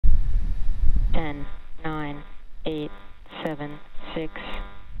10, 9, 8, 7, 6,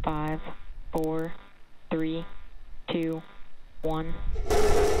 5, 4, 3, 2, 1.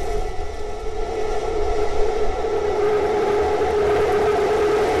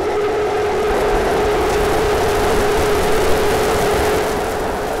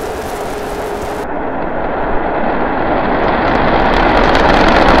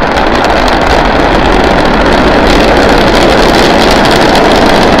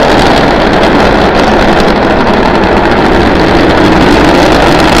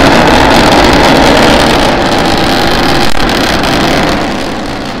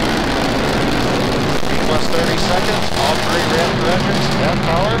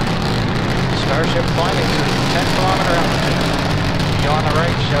 Starship climbing to 10-kilometer altitude. View on the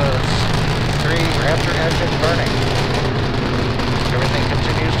right shows 3 Raptor engines burning. Everything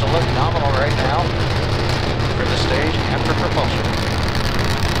continues to look nominal right now for the stage and for propulsion.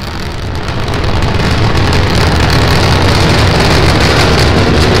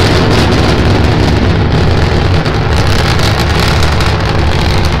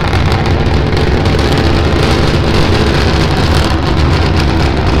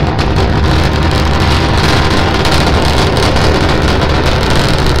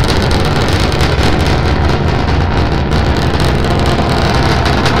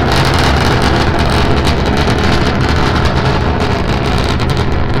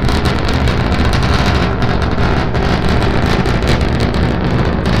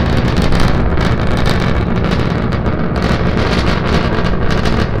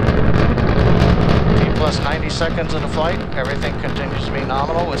 Seconds into flight, everything continues to be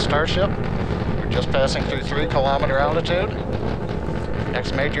nominal with Starship. We're just passing through 3-kilometer altitude.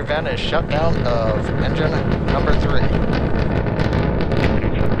 Next major event is shutdown of engine number 3.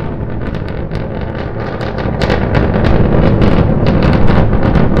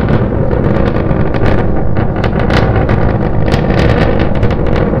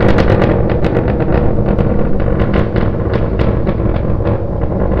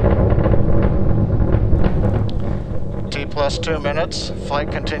 Plus 2 minutes,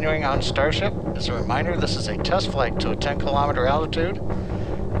 flight continuing on Starship. As a reminder, this is a test flight to a 10-kilometer altitude.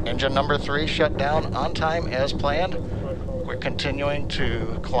 Engine number 3 shut down on time as planned. We're continuing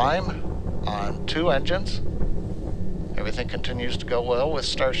to climb on 2 engines. Everything continues to go well with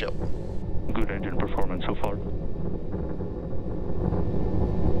Starship. Good engine performance so far.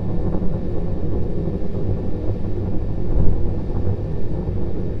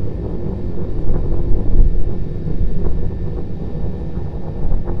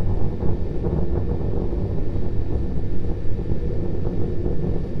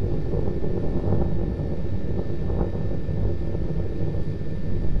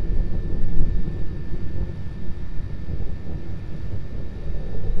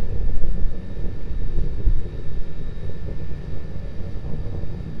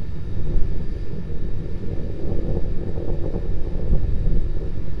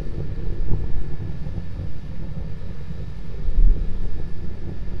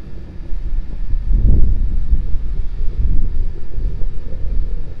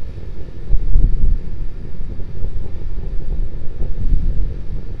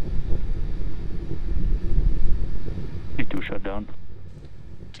 Shut down.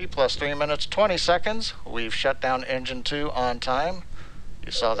 T plus 3 minutes 20 seconds. We've shut down engine 2 on time.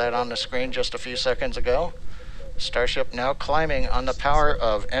 You saw that on the screen just a few seconds ago. Starship now climbing on the power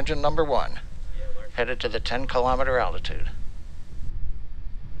of engine number 1, headed to the 10-kilometer altitude.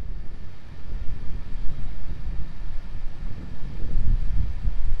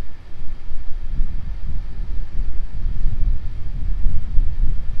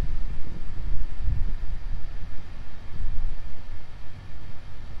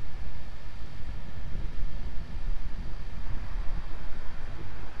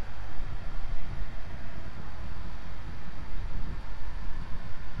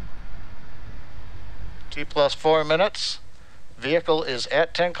 T plus 4 minutes. Vehicle is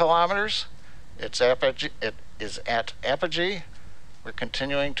at 10 kilometers. It is at apogee. We're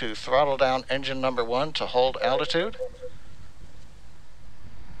continuing to throttle down engine number 1 to hold altitude.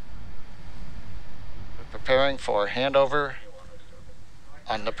 We're preparing for handover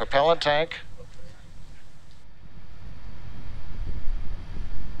on the propellant tank.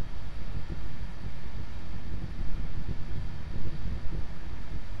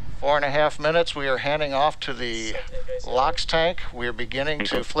 Four and a half minutes, we are handing off to the LOX tank. We are beginning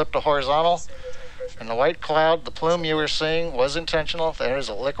to flip to horizontal. And the white cloud, the plume you were seeing was intentional. That is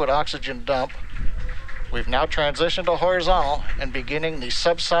a liquid oxygen dump. We've now transitioned to horizontal and beginning the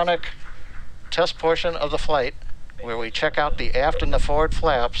subsonic test portion of the flight, where we check out the aft and the forward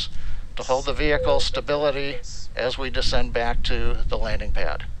flaps to hold the vehicle stability as we descend back to the landing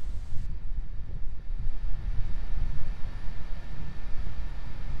pad.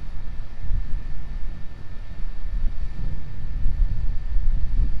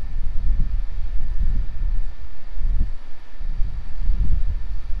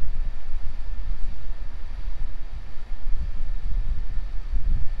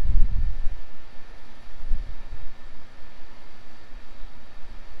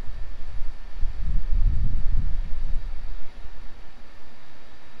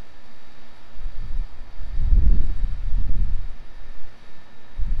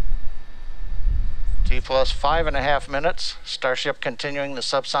 T plus 5.5 minutes, Starship continuing the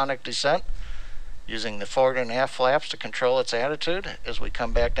subsonic descent, using the forward and aft flaps to control its attitude as we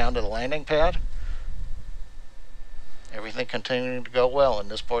come back down to the landing pad. Everything continuing to go well in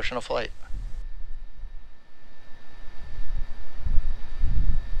this portion of flight.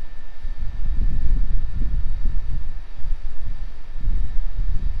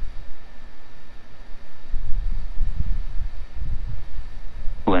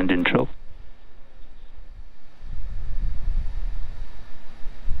 Land intro.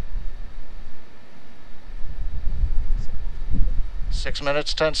 6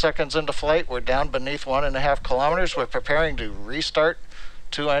 minutes, 10 seconds into flight. We're down beneath 1.5 kilometers. We're preparing to restart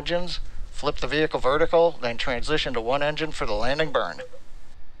 2 engines, flip the vehicle vertical, then transition to 1 engine for the landing burn.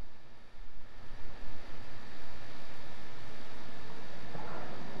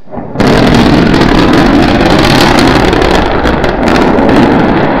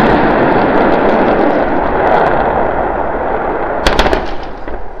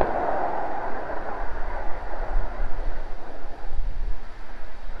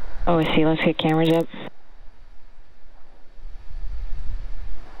 Oh, I see. Let's get cameras up.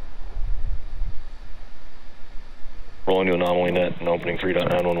 Rolling to anomaly net and opening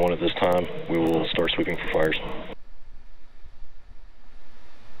 3.911 at this time. We will start sweeping for fires.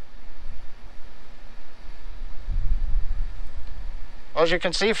 Well, as you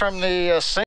can see from the